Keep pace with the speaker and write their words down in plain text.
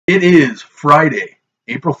It is Friday,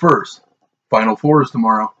 April 1st. Final Four is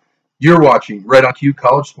tomorrow. You're watching Right on Cue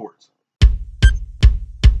College Sports.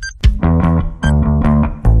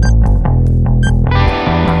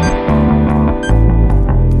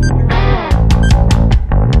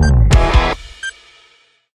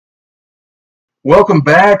 Welcome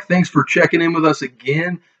back. Thanks for checking in with us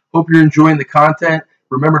again. Hope you're enjoying the content.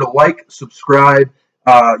 Remember to like, subscribe.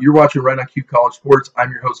 You're watching Right on Cue College Sports.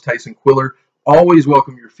 I'm your host, Tyson Quiller. Always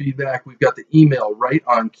welcome your feedback. We've got the email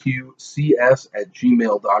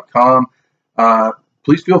rightonqcs@gmail.com.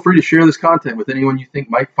 Please feel free to share this content with anyone you think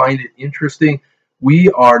might find it interesting.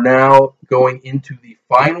 We are now going into the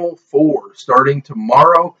Final Four starting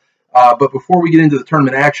tomorrow. But before we get into the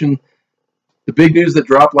tournament action, the big news that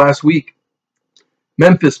dropped last week,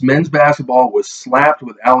 Memphis men's basketball was slapped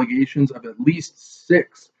with allegations of at least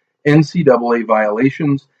 6 NCAA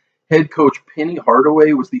violations. Head coach Penny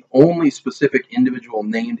Hardaway was the only specific individual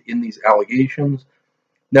named in these allegations.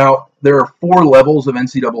 Now, there are 4 levels of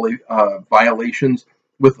NCAA violations,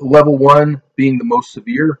 with level 1 being the most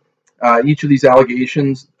severe. Each of these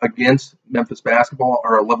allegations against Memphis basketball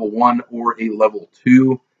are a level 1 or a level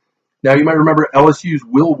 2. Now, you might remember LSU's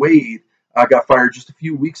Will Wade got fired just a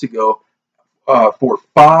few weeks ago for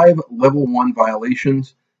 5 level 1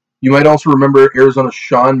 violations. You might also remember Arizona's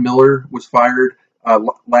Sean Miller was fired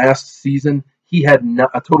last season. He had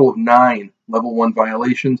a total of 9 level 1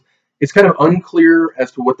 violations. It's kind of unclear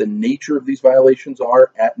as to what the nature of these violations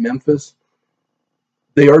are at Memphis.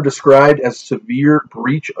 They are described as severe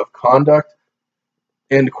breach of conduct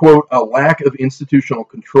and, quote, a lack of institutional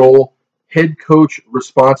control, head coach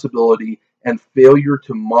responsibility, and failure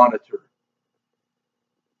to monitor.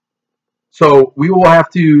 So we will have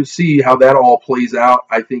to see how that all plays out.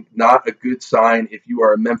 I think not a good sign if you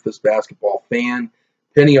are a Memphis basketball fan.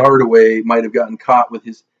 Penny Hardaway might have gotten caught with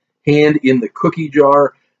his hand in the cookie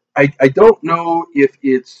jar. I don't know if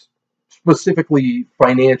it's specifically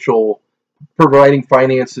financial, providing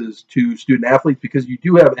finances to student athletes, because you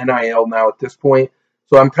do have NIL now at this point.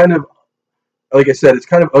 So I'm kind of, like I said, it's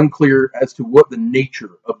kind of unclear as to what the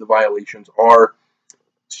nature of the violations are.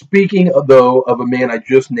 Speaking, though, of a man I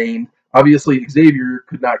just named, obviously, Xavier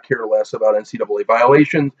could not care less about NCAA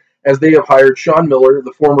violations, as they have hired Sean Miller,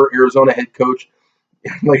 the former Arizona head coach.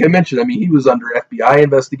 Like I mentioned, I mean, he was under FBI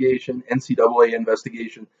investigation, NCAA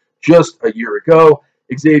investigation just a year ago.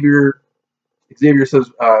 Xavier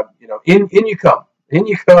says, in you come.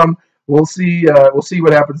 We'll see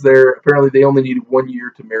what happens there. Apparently, they only needed 1 year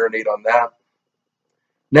to marinate on that.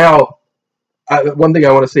 Now, one thing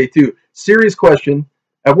I want to say too, serious question.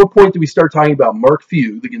 At what point do we start talking about Mark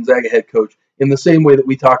Few, the Gonzaga head coach, in the same way that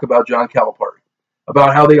we talk about John Calipari?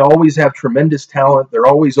 About how they always have tremendous talent, they're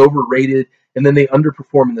always overrated, and then they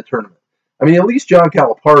underperform in the tournament. I mean, at least John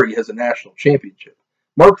Calipari has a national championship.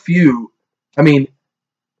 Mark Few, I mean,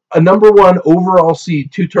 a #1 overall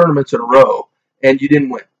seed 2 tournaments in a row, and you didn't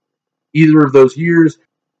win either of those years.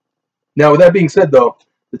 Now, with that being said, though,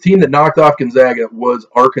 the team that knocked off Gonzaga was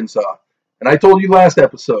Arkansas. And I told you last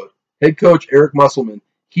episode, head coach Eric Musselman,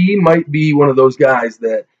 he might be one of those guys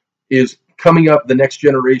that is coming up the next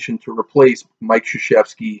generation to replace Mike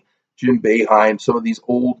Krzyzewski, Jim Boeheim, some of these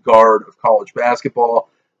old guard of college basketball,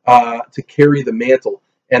 to carry the mantle.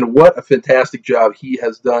 And what a fantastic job he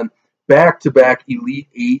has done. Back-to-back Elite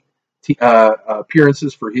 8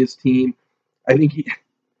 appearances for his team. I think he,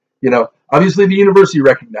 obviously the university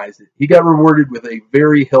recognized it. He got rewarded with a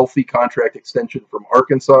very healthy contract extension from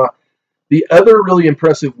Arkansas. The other really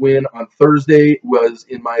impressive win on Thursday was,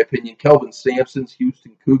 in my opinion, Kelvin Sampson's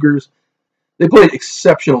Houston Cougars. They played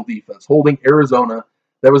exceptional defense, holding Arizona,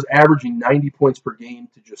 that was averaging 90 points per game,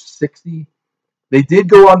 to just 60. They did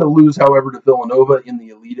go on to lose, however, to Villanova in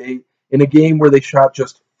the Elite 8 in a game where they shot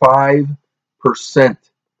just 5%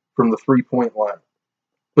 from the three-point line.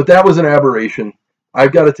 But that was an aberration.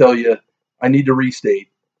 I've got to tell you, I need to restate.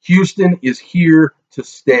 Houston is here to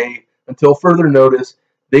stay until further notice.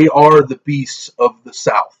 They are the beasts of the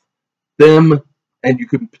South. Them, and you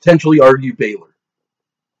could potentially argue Baylor.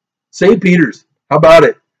 St. Peter's, how about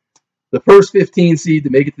it? The first 15 seed to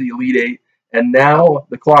make it to the Elite 8, and now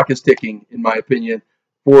the clock is ticking, in my opinion,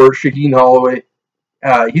 for Shaheen Holloway.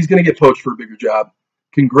 He's going to get poached for a bigger job.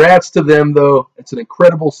 Congrats to them, though. It's an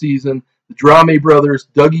incredible season. The Drame brothers,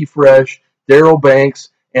 Dougie Fresh, Daryl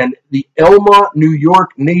Banks, and the Elmont, New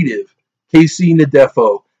York native, KC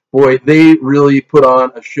Nadefo. Boy, they really put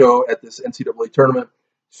on a show at this NCAA tournament.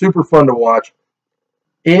 Super fun to watch.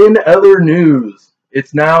 In other news,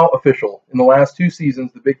 it's now official. In the last 2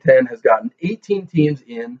 seasons, the Big Ten has gotten 18 teams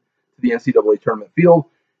in to the NCAA tournament field,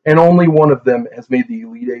 and only 1 of them has made the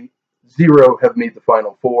Elite 8. 0 have made the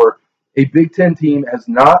Final Four. A Big Ten team has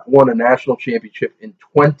not won a national championship in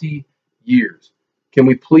 20 years. Can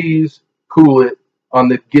we please cool it on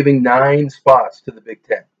the giving 9 spots to the Big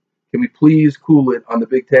Ten? Can we please cool it on the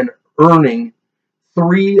Big Ten earning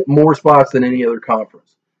 3 more spots than any other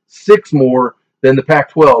conference? 6 more than the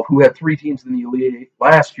Pac-12, who had 3 teams in the Elite Eight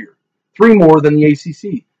last year. 3 more than the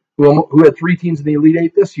ACC, who had 3 teams in the Elite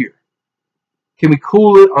Eight this year. Can we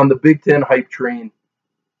cool it on the Big Ten hype train?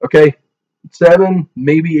 Okay, 7,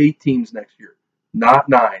 maybe 8 teams next year, not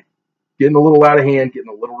 9. Getting a little out of hand, getting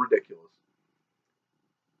a little ridiculous.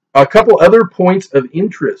 A couple other points of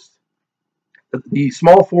interest. The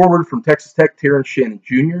small forward from Texas Tech, Terrence Shannon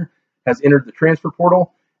Jr., has entered the transfer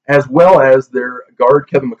portal, as well as their guard,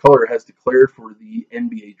 Kevin McCullough, has declared for the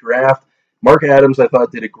NBA draft. Mark Adams, I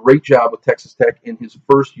thought, did a great job with Texas Tech in his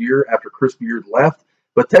first year after Chris Beard left,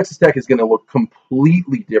 but Texas Tech is going to look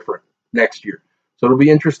completely different next year. So it'll be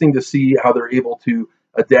interesting to see how they're able to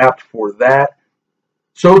adapt for that.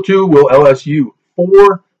 So too will LSU.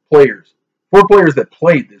 4 players that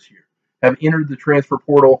played this year have entered the transfer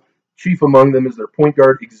portal. Chief among them is their point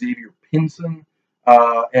guard, Xavier Pinson,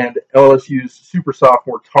 and LSU's super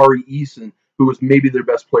sophomore, Tari Eason, who was maybe their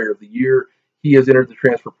best player of the year. He has entered the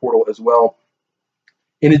transfer portal as well.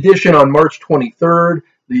 In addition, on March 23rd,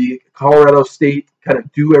 the Colorado State kind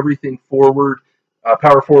of do everything forward,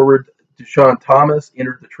 power forward, Deshaun Thomas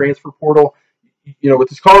entered the transfer portal. You know, with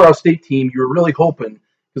this Colorado State team, you were really hoping,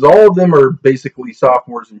 because all of them are basically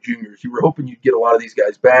sophomores and juniors, you were hoping you'd get a lot of these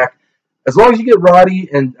guys back. As long as you get Roddy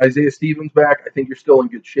and Isaiah Stevens back, I think you're still in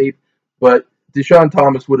good shape. But Deshaun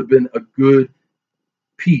Thomas would have been a good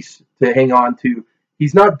piece to hang on to.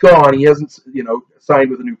 He's not gone. He hasn't,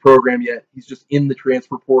 signed with a new program yet. He's just in the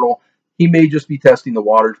transfer portal. He may just be testing the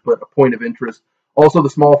waters, but a point of interest. Also, the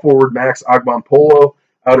small forward, Max Agbampolo,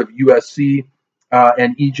 out of USC,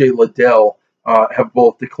 and EJ Liddell have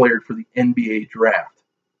both declared for the NBA draft.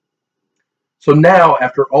 So now,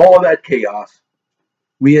 after all of that chaos,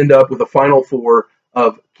 we end up with a Final Four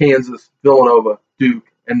of Kansas, Villanova, Duke,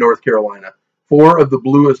 and North Carolina. 4 of the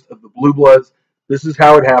bluest of the blue bloods. This is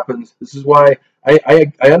how it happens. This is why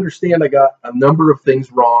I understand I got a number of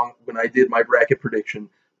things wrong when I did my bracket prediction.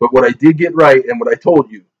 But what I did get right, and what I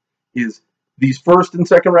told you, is these first and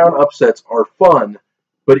second round upsets are fun,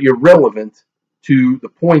 but irrelevant to the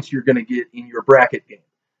points you're going to get in your bracket game.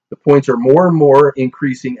 The points are more and more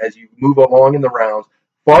increasing as you move along in the rounds.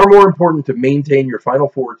 Far more important to maintain your Final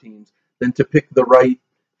Four teams than to pick the right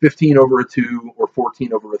 15 over a 2 or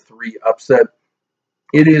 14 over a 3 upset.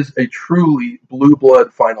 It is a truly blue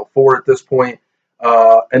blood Final Four at this point,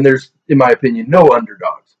 and there's, in my opinion, no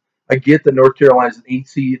underdogs. I get that North Carolina is an 8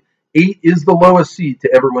 seed. 8 is the lowest seed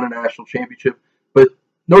to ever win a national championship, but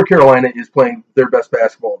North Carolina is playing their best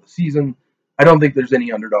basketball of the season. I don't think there's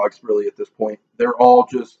any underdogs really at this point. They're all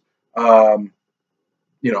just, the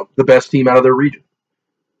best team out of their region.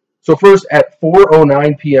 So first at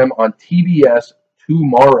 4:09 p.m. on TBS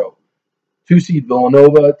tomorrow, 2 seed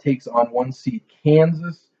Villanova takes on 1 seed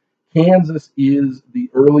Kansas. Kansas is the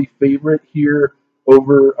early favorite here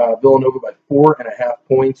over Villanova by 4.5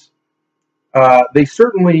 points. They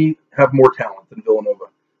certainly have more talent than Villanova,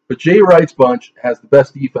 but Jay Wright's bunch has the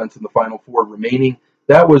best defense in the Final Four remaining.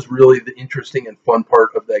 That was really the interesting and fun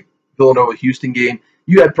part of that Villanova-Houston game.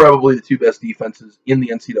 You had probably the 2 best defenses in the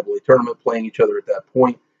NCAA tournament playing each other at that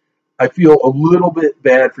point. I feel a little bit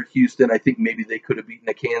bad for Houston. I think maybe they could have beaten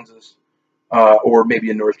a Kansas or maybe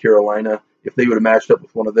a North Carolina if they would have matched up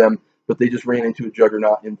with one of them, but they just ran into a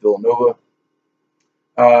juggernaut in Villanova.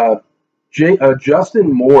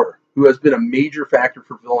 Justin Moore, who has been a major factor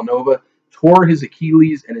for Villanova, tore his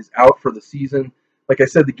Achilles and is out for the season. Like I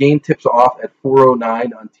said, the game tips off at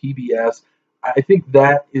 4:09 on TBS. I think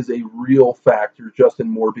that is a real factor, Justin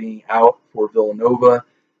Moore being out for Villanova.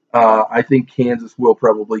 I think Kansas will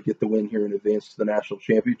probably get the win here and advance to the national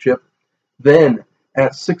championship. Then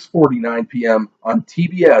at 6:49 p.m. on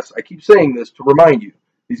TBS, I keep saying this to remind you,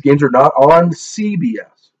 these games are not on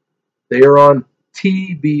CBS. They are on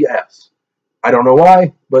TBS. I don't know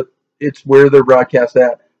why, but it's where they're broadcast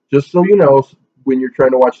at, just so you know when you're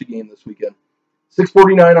trying to watch the game this weekend.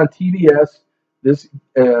 6:49 on TBS.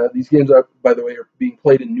 These games, by the way, are being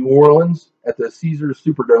played in New Orleans at the Caesars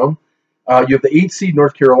Superdome. You have the 8 seed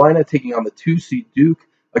North Carolina taking on the 2 seed Duke.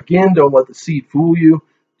 Again, don't let the seed fool you.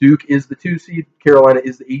 Duke is the 2 seed. Carolina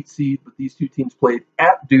is the 8 seed. But these 2 teams played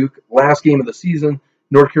at Duke last game of the season.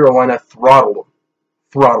 North Carolina throttled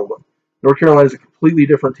them. North Carolina is a completely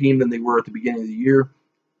different team than they were at the beginning of the year.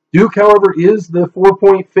 Duke, however, is the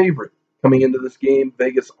 4-point favorite coming into this game.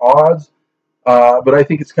 Vegas odds. But I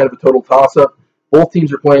think it's kind of a total toss-up. Both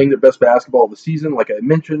teams are playing their best basketball of the season, like I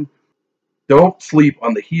mentioned. Don't sleep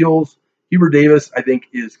on the heels Hubert Davis, I think,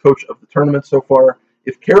 is coach of the tournament so far.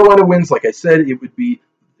 If Carolina wins, like I said, it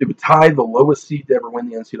would tie the lowest seed to ever win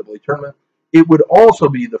the NCAA tournament. It would also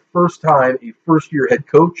be the first time a first-year head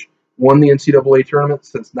coach won the NCAA tournament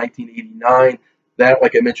since 1989. That,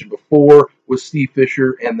 like I mentioned before, was Steve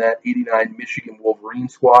Fisher and that '89 Michigan Wolverine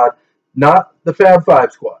squad, not the Fab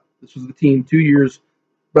Five squad. This was the team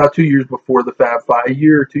about 2 years before the Fab Five, a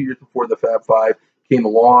year or 2 years before the Fab Five came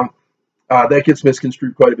along. That gets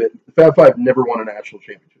misconstrued quite a bit. The Fab Five never won a national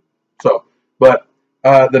championship.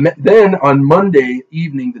 Then on Monday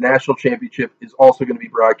evening, the national championship is also going to be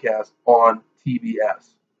broadcast on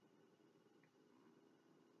TBS.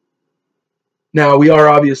 Now, we are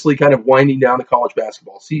obviously kind of winding down the college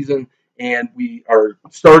basketball season, and we are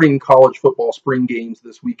starting college football spring games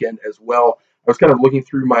this weekend as well. I was kind of looking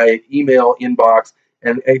through my email inbox,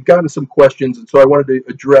 and I've gotten some questions, and so I wanted to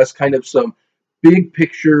address kind of some big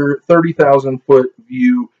picture, 30,000-foot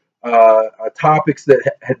view topics that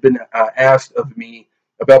had been asked of me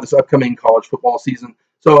about this upcoming college football season.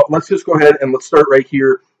 So let's just go ahead and let's start right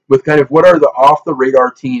here with kind of what are the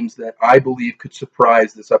off-the-radar teams that I believe could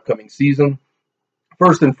surprise this upcoming season.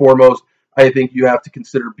 First and foremost, I think you have to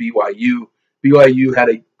consider BYU. BYU had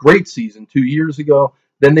a great season 2 years ago.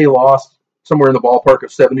 Then they lost somewhere in the ballpark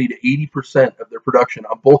of 70 to 80% of their production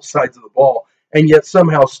on both sides of the ball, and yet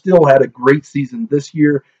somehow still had a great season this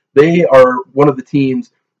year. They are one of the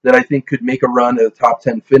teams that I think could make a run at a top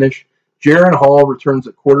 10 finish. Jaron Hall returns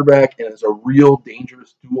at quarterback and is a real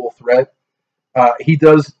dangerous dual threat. He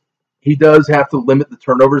does have to limit the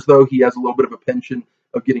turnovers, though. He has a little bit of a penchant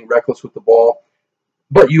of getting reckless with the ball.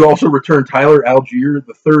 But you also return Tyler Algier,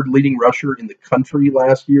 the third leading rusher in the country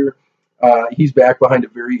last year. He's back behind a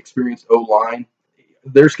very experienced O-line.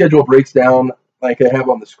 Their schedule breaks down like I have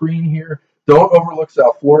on the screen here. Don't overlook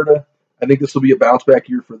South Florida. I think this will be a bounce-back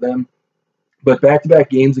year for them. But back-to-back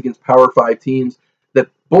games against Power 5 teams that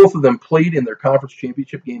both of them played in their conference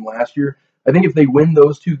championship game last year. I think if they win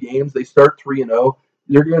those two games, they start 3-0,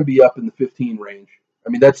 they're going to be up in the 15 range. I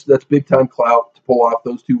mean, that's big-time clout to pull off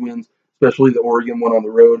those two wins, especially the Oregon one on the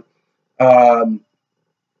road.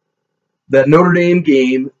 That Notre Dame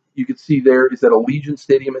game you can see there is at Allegiant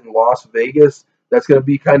Stadium in Las Vegas. That's going to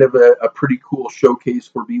be kind of a pretty cool showcase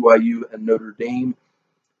for BYU and Notre Dame.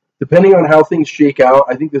 Depending on how things shake out,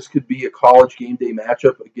 I think this could be a college game day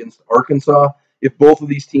matchup against Arkansas. If both of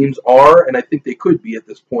these teams are, and I think they could be at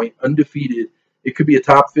this point, undefeated, it could be a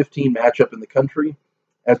top 15 matchup in the country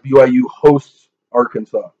as BYU hosts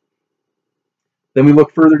Arkansas. Then we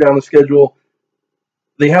look further down the schedule.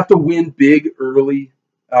 They have to win big early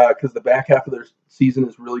because the back half of their season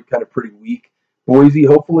is really kind of pretty weak. Boise,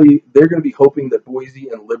 hopefully, they're going to be hoping that Boise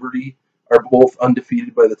and Liberty are both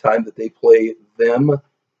undefeated by the time that they play them.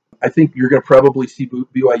 I think you're going to probably see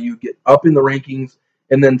BYU get up in the rankings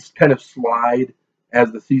and then kind of slide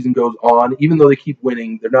as the season goes on. Even though they keep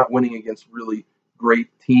winning, they're not winning against really great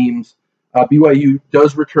teams. BYU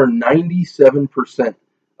does return 97%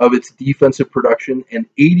 of its defensive production and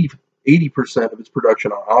 80% of its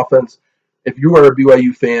production on offense. If you are a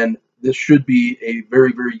BYU fan, this should be a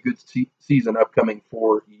very, very good season upcoming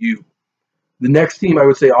for you. The next team I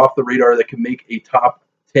would say off the radar that can make a top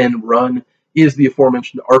 10 run is the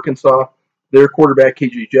aforementioned Arkansas. Their quarterback,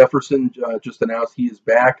 KJ Jefferson, just announced he is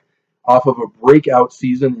back off of a breakout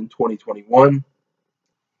season in 2021.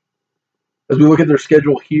 As we look at their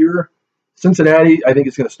schedule here, Cincinnati, I think,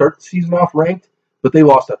 is going to start the season off ranked, but they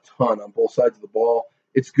lost a ton on both sides of the ball.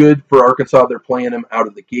 It's good for Arkansas they're playing them out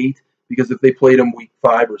of the gate, because if they played them week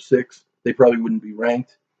 5 or 6, they probably wouldn't be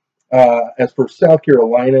ranked. As for South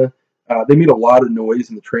Carolina, they made a lot of noise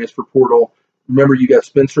in the transfer portal. Remember, you got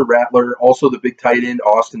Spencer Rattler, also the big tight end,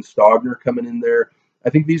 Austin Stogner, coming in there. I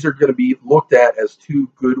think these are going to be looked at as two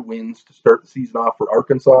good wins to start the season off for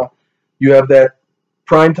Arkansas. You have that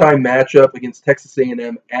primetime matchup against Texas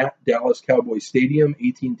A&M at Dallas Cowboys Stadium,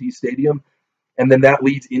 AT&T Stadium, and then that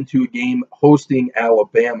leads into a game hosting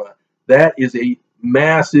Alabama. That is a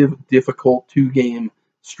massive, difficult 2-game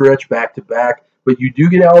stretch back-to-back, but you do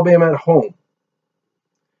get Alabama at home.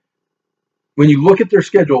 When you look at their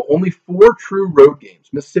schedule, only 4 true road games: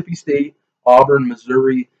 Mississippi State, Auburn,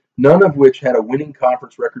 Missouri, none of which had a winning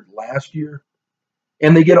conference record last year.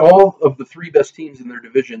 And they get all of the 3 best teams in their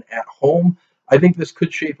division at home. I think this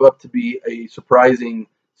could shape up to be a surprising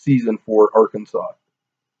season for Arkansas.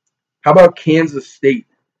 How about Kansas State?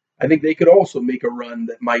 I think they could also make a run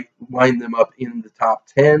that might wind them up in the top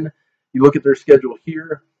 10. You look at their schedule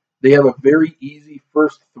here. They have a very easy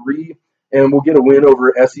first 3, and we'll get a win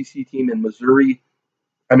over SEC team in Missouri.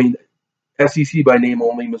 I mean, SEC by name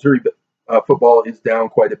only. Missouri football is down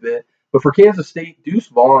quite a bit. But for Kansas State, Deuce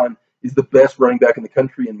Vaughn is the best running back in the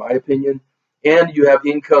country, in my opinion. And you have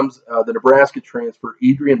in comes the Nebraska transfer,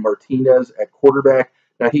 Adrian Martinez at quarterback.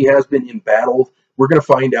 Now, he has been embattled. We're going to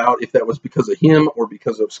find out if that was because of him or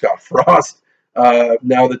because of Scott Frost.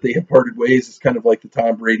 Now that they have parted ways, it's kind of like the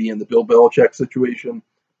Tom Brady and the Bill Belichick situation.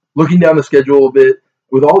 Looking down the schedule a bit,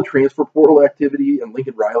 with all the transfer portal activity and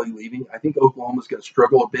Lincoln Riley leaving, I think Oklahoma's going to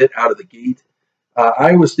struggle a bit out of the gate.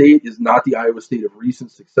 Iowa State is not the Iowa State of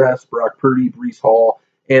recent success. Brock Purdy, Breece Hall,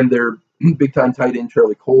 and their big-time tight end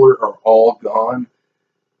Charlie Kohler are all gone.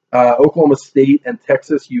 Oklahoma State and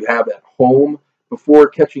Texas you have at home before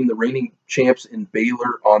catching the reigning champs in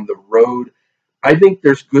Baylor on the road. I think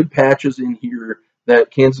there's good patches in here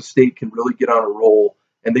that Kansas State can really get on a roll,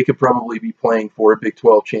 and they could probably be playing for a Big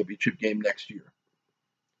 12 championship game next year.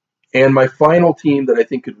 And my final team that I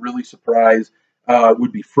think could really surprise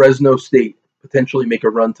would be Fresno State, potentially make a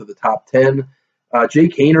run to the top 10.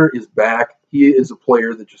 Jake Haener is back. He is a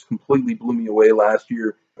player that just completely blew me away last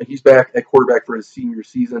year. He's back at quarterback for his senior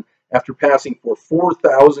season after passing for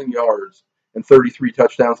 4,000 yards and 33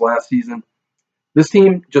 touchdowns last season. This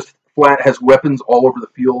team just flat has weapons all over the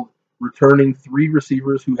field, returning 3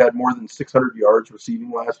 receivers who had more than 600 yards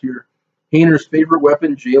receiving last year. Haener's favorite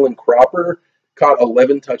weapon, Jalen Cropper, caught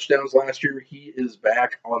 11 touchdowns last year. He is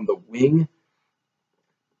back on the wing.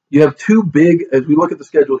 You have 2 big, as we look at the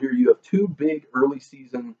schedule here, you have 2 big early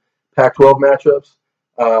season Pac-12 matchups.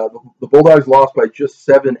 The Bulldogs lost by just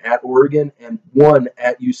 7 at Oregon and 1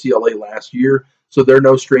 at UCLA last year, so they're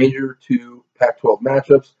no stranger to Pac-12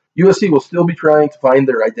 matchups. USC will still be trying to find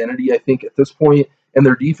their identity, I think, at this point, and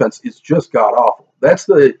their defense is just god-awful. That's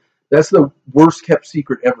the worst-kept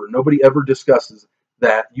secret ever. Nobody ever discusses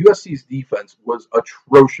that. USC's defense was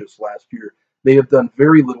atrocious last year. They have done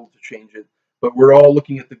very little to change it, but we're all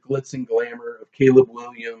looking at the glitz and glamour of Caleb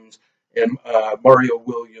Williams and Mario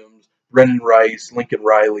Williams, Brennan Rice, Lincoln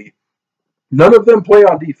Riley. None of them play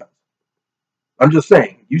on defense. I'm just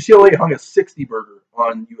saying, UCLA hung a 60-burger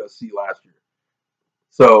on USC last year.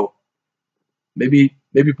 So maybe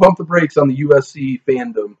pump the brakes on the USC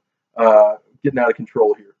fandom getting out of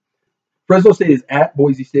control here. Fresno State is at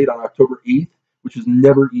Boise State on October 8th, which is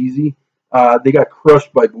never easy. They got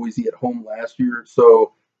crushed by Boise at home last year,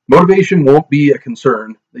 so motivation won't be a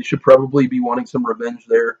concern. They should probably be wanting some revenge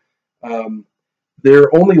there.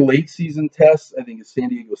 Their only late season test, I think, is San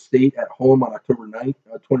Diego State at home on October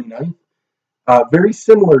 29th. Very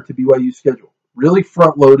similar to BYU's schedule. Really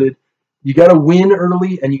front-loaded. You got to win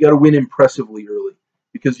early, and you got to win impressively early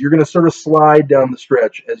because you're going to sort of slide down the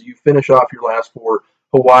stretch as you finish off your last 4,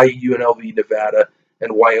 Hawaii, UNLV, Nevada,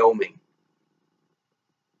 and Wyoming.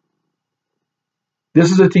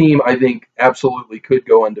 This is a team I think absolutely could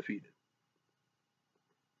go undefeated.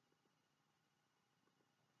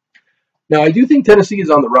 Now, I do think Tennessee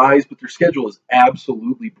is on the rise, but their schedule is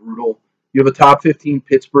absolutely brutal. You have a top 15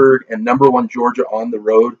 Pittsburgh and number 1 Georgia on the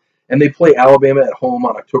road, and they play Alabama at home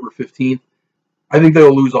on October 15th. I think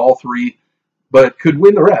they'll lose all 3, but could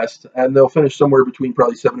win the rest, and they'll finish somewhere between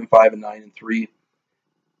probably 7-5 and 9-3.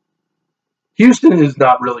 Houston is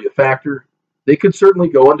not really a factor. They could certainly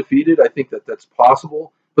go undefeated. I think that's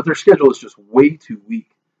possible, but their schedule is just way too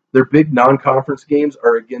weak. Their big non-conference games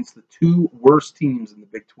are against the 2 worst teams in the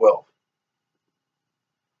Big 12.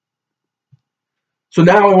 So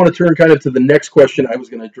now I want to turn kind of to the next question I was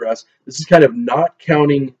going to address. This is kind of not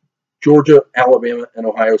counting Georgia, Alabama, and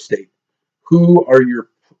Ohio State. Who are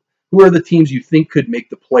the teams you think could make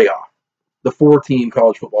the playoff, the 4-team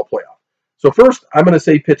college football playoff? So first, I'm going to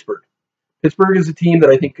say Pittsburgh. Pittsburgh is a team that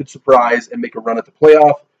I think could surprise and make a run at the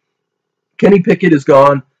playoff. Kenny Pickett is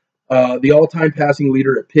gone. The all-time passing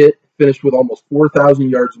leader at Pitt finished with almost 4,000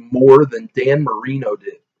 yards more than Dan Marino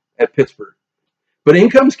did at Pittsburgh. But in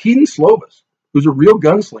comes Keaton Slovis, who's a real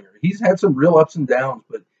gunslinger. He's had some real ups and downs,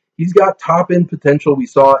 but he's got top-end potential we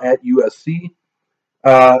saw at USC.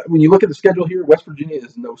 When you look at the schedule here, West Virginia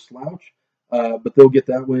is no slouch, but they'll get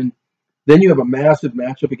that win. Then you have a massive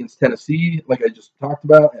matchup against Tennessee, like I just talked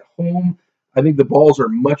about, at home. I think the Balls are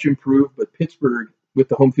much improved, but Pittsburgh, with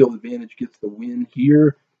the home field advantage, gets the win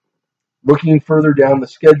here. Looking further down the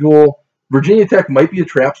schedule, Virginia Tech might be a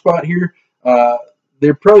trap spot here.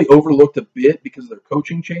 They're probably overlooked a bit because of their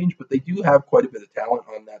coaching change, but they do have quite a bit of talent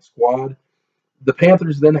on that squad. The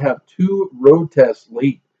Panthers then have 2 road tests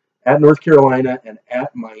late at North Carolina and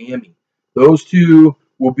at Miami. Those 2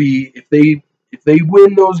 will be, if they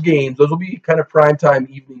win those games, those will be kind of primetime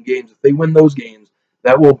evening games. If they win those games,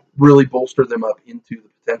 that will really bolster them up into the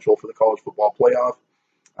potential for the college football playoff.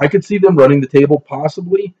 I could see them running the table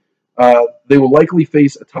possibly. They will likely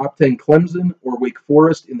face a top 10 Clemson or Wake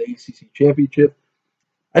Forest in the ACC championship.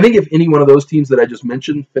 I think if any one of those teams that I just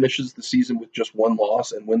mentioned finishes the season with just one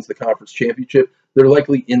loss and wins the conference championship, they're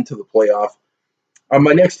likely into the playoff.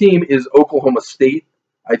 My next team is Oklahoma State.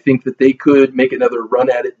 I think that they could make another run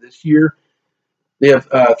at it this year. They have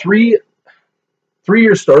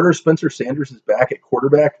three-year starter Spencer Sanders is back at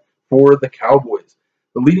quarterback for the Cowboys.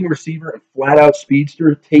 The leading receiver and flat-out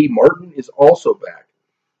speedster Tay Martin is also back.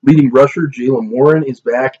 Leading rusher Jalen Warren is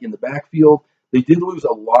back in the backfield. They did lose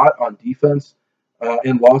a lot on defense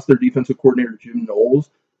and lost their defensive coordinator Jim Knowles.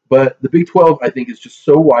 But the Big 12, I think, is just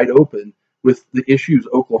so wide open with the issues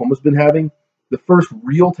Oklahoma's been having. The first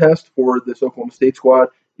real test for this Oklahoma State squad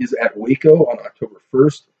is at Waco on October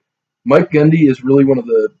 1st. Mike Gundy is really one of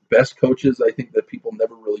the best coaches, I think, that people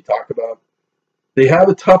never really talk about. They have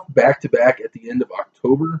a tough back-to-back at the end of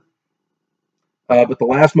October, but the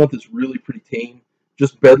last month is really pretty tame.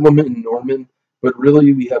 Just Bedlam and Norman, but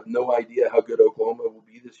really we have no idea how good Oklahoma will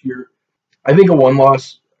be this year. I think a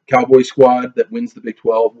one-loss Cowboy squad that wins the Big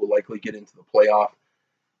 12 will likely get into the playoff.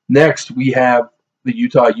 Next, we have the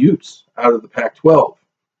Utah Utes out of the Pac-12.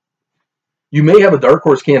 You may have a dark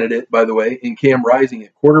horse candidate, by the way, in Cam Rising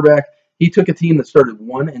at quarterback. He took a team that started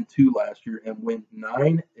 1-2 last year and went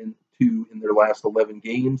 9-2 in their last 11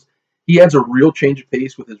 games. He adds a real change of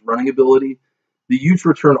pace with his running ability. The Utes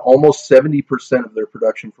return almost 70% of their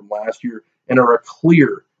production from last year and are a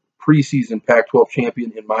clear preseason Pac-12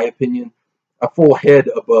 champion, in my opinion, a full head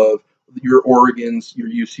above your Oregons, your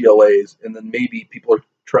UCLAs, and then maybe people are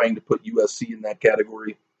trying to put USC in that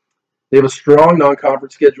category. They have a strong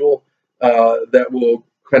non-conference schedule that will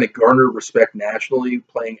kind of garner respect nationally,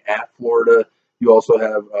 playing at Florida. You also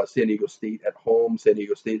have San Diego State at home. San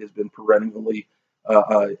Diego State has been perennially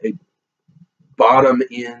a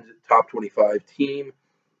bottom-end top 25 team.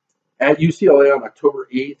 At UCLA on October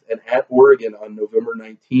 8th and at Oregon on November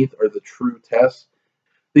 19th are the true tests.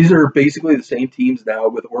 These are basically the same teams now,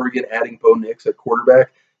 with Oregon adding Bo Nix at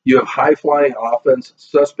quarterback. You have high-flying offense,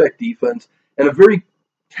 suspect defense, and a very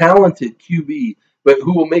talented QB, but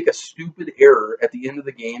who will make a stupid error at the end of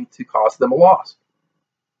the game to cost them a loss.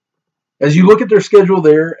 As you look at their schedule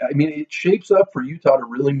there, I mean, it shapes up for Utah to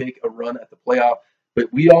really make a run at the playoff,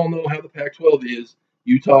 but we all know how the Pac-12 is.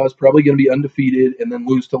 Utah is probably going to be undefeated and then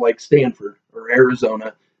lose to like Stanford or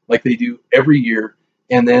Arizona like they do every year,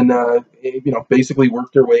 and then basically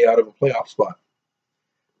work their way out of a playoff spot.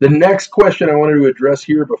 The next question I wanted to address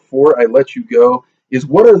here before I let you go is,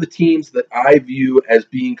 what are the teams that I view as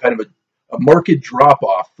being kind of a market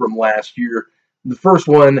drop-off from last year? The first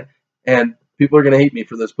one, and people are going to hate me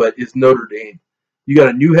for this, but is Notre Dame. You got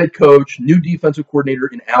a new head coach, new defensive coordinator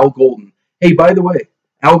in Al Golden. Hey, by the way,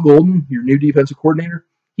 Al Golden, your new defensive coordinator,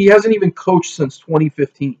 he hasn't even coached since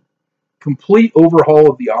 2015. Complete overhaul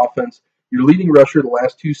of the offense. Your leading rusher the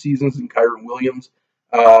last 2 seasons in Kyron Williams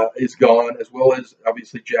is gone, as well as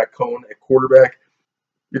obviously Jack Cohen at quarterback.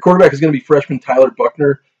 Your quarterback is going to be freshman Tyler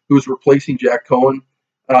Buckner, who is replacing Jack Cohen.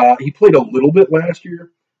 He played a little bit last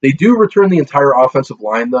year. They do return the entire offensive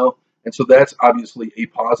line, though, and so that's obviously a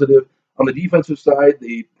positive. On the defensive side,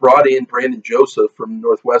 they brought in Brandon Joseph from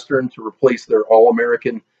Northwestern to replace their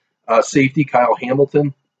All-American safety, Kyle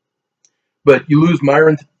Hamilton. But you lose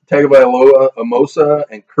Myron Tagovailoa Amosa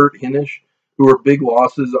and Kurt Hinish, who are big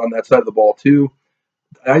losses on that side of the ball, too.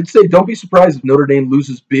 I'd say don't be surprised if Notre Dame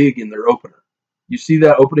loses big in their opener. You see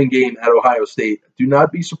that opening game at Ohio State. Do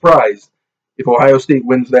not be surprised if Ohio State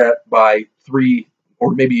wins that by 3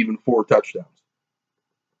 or maybe even 4 touchdowns.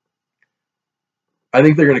 I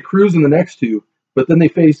think they're going to cruise in the next 2, but then they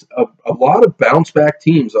face a lot of bounce-back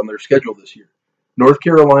teams on their schedule this year. North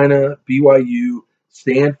Carolina, BYU,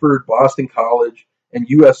 Stanford, Boston College, and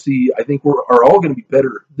USC, I think are all going to be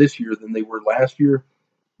better this year than they were last year.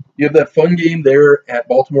 You have that fun game there at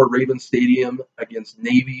Baltimore Ravens Stadium against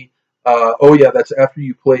Navy. That's after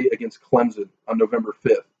you play against Clemson on November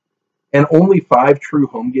 5th. And only 5 true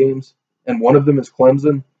home games, and one of them is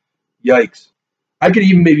Clemson. Yikes. I could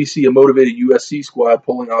even maybe see a motivated USC squad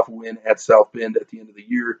pulling off a win at South Bend at the end of the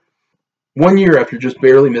year. 1 year after just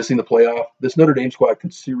barely missing the playoff, this Notre Dame squad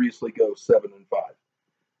could seriously go 7-5.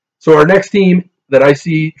 So our next team that I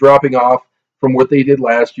see dropping off from what they did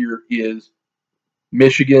last year is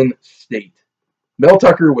Michigan State. Mel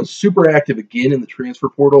Tucker was super active again in the transfer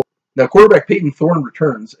portal. Now, quarterback Peyton Thorne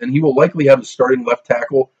returns, and he will likely have his starting left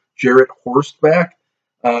tackle, Jarrett Horst, back,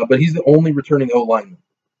 but he's the only returning O-lineman.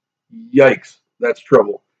 Yikes, that's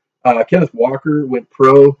trouble. Kenneth Walker went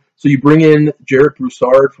pro, so you bring in Jarek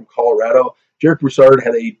Broussard from Colorado. Jarek Broussard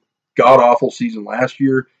had a god-awful season last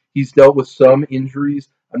year. He's dealt with some injuries.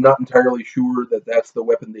 I'm not entirely sure that that's the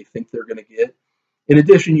weapon they think they're going to get. In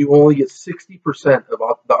addition, you only get 60% of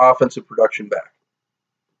the offensive production back.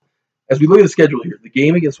 As we look at the schedule here, the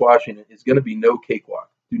game against Washington is going to be no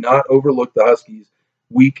cakewalk. Do not overlook the Huskies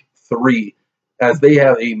week 3, as they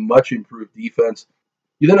have a much improved defense.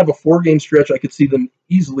 You then have a 4-game stretch I could see them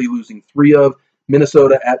easily losing 3 of: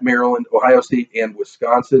 Minnesota, at Maryland, Ohio State, and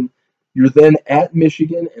Wisconsin. You're then at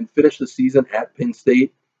Michigan and finish the season at Penn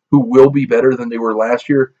State, who will be better than they were last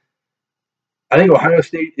year. I think Ohio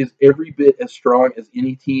State is every bit as strong as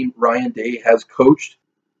any team Ryan Day has coached.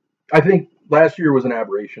 I think last year was an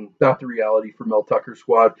aberration, not the reality for Mel Tucker's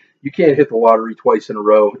squad. You can't hit the lottery twice in a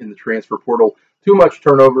row in the transfer portal. Too much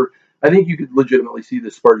turnover. I think you could legitimately see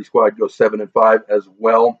this Sparty squad go 7-5 as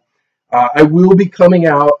well. I will be coming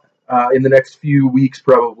out in the next few weeks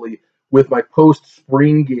probably with my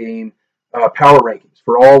post-spring game power rankings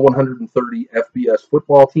for all 130 FBS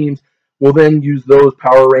football teams. We'll then use those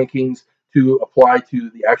power rankings to apply to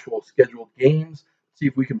the actual scheduled games, see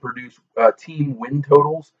if we can produce team win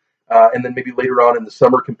totals, and then maybe later on in the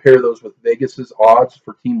summer compare those with Vegas's odds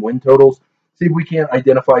for team win totals, see if we can't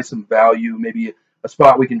identify some value, maybe a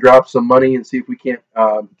spot we can drop some money, and see if we can't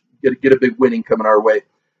get a big winning coming our way.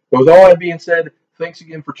 But with all that being said, thanks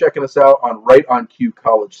again for checking us out on Right on Cue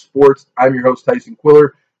College Sports. I'm your host, Tyson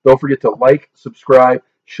Quiller. Don't forget to like, subscribe,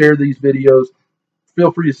 share these videos.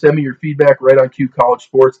 Feel free to send me your feedback right on Cue College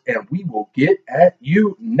Sports, and we will get at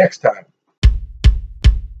you next time.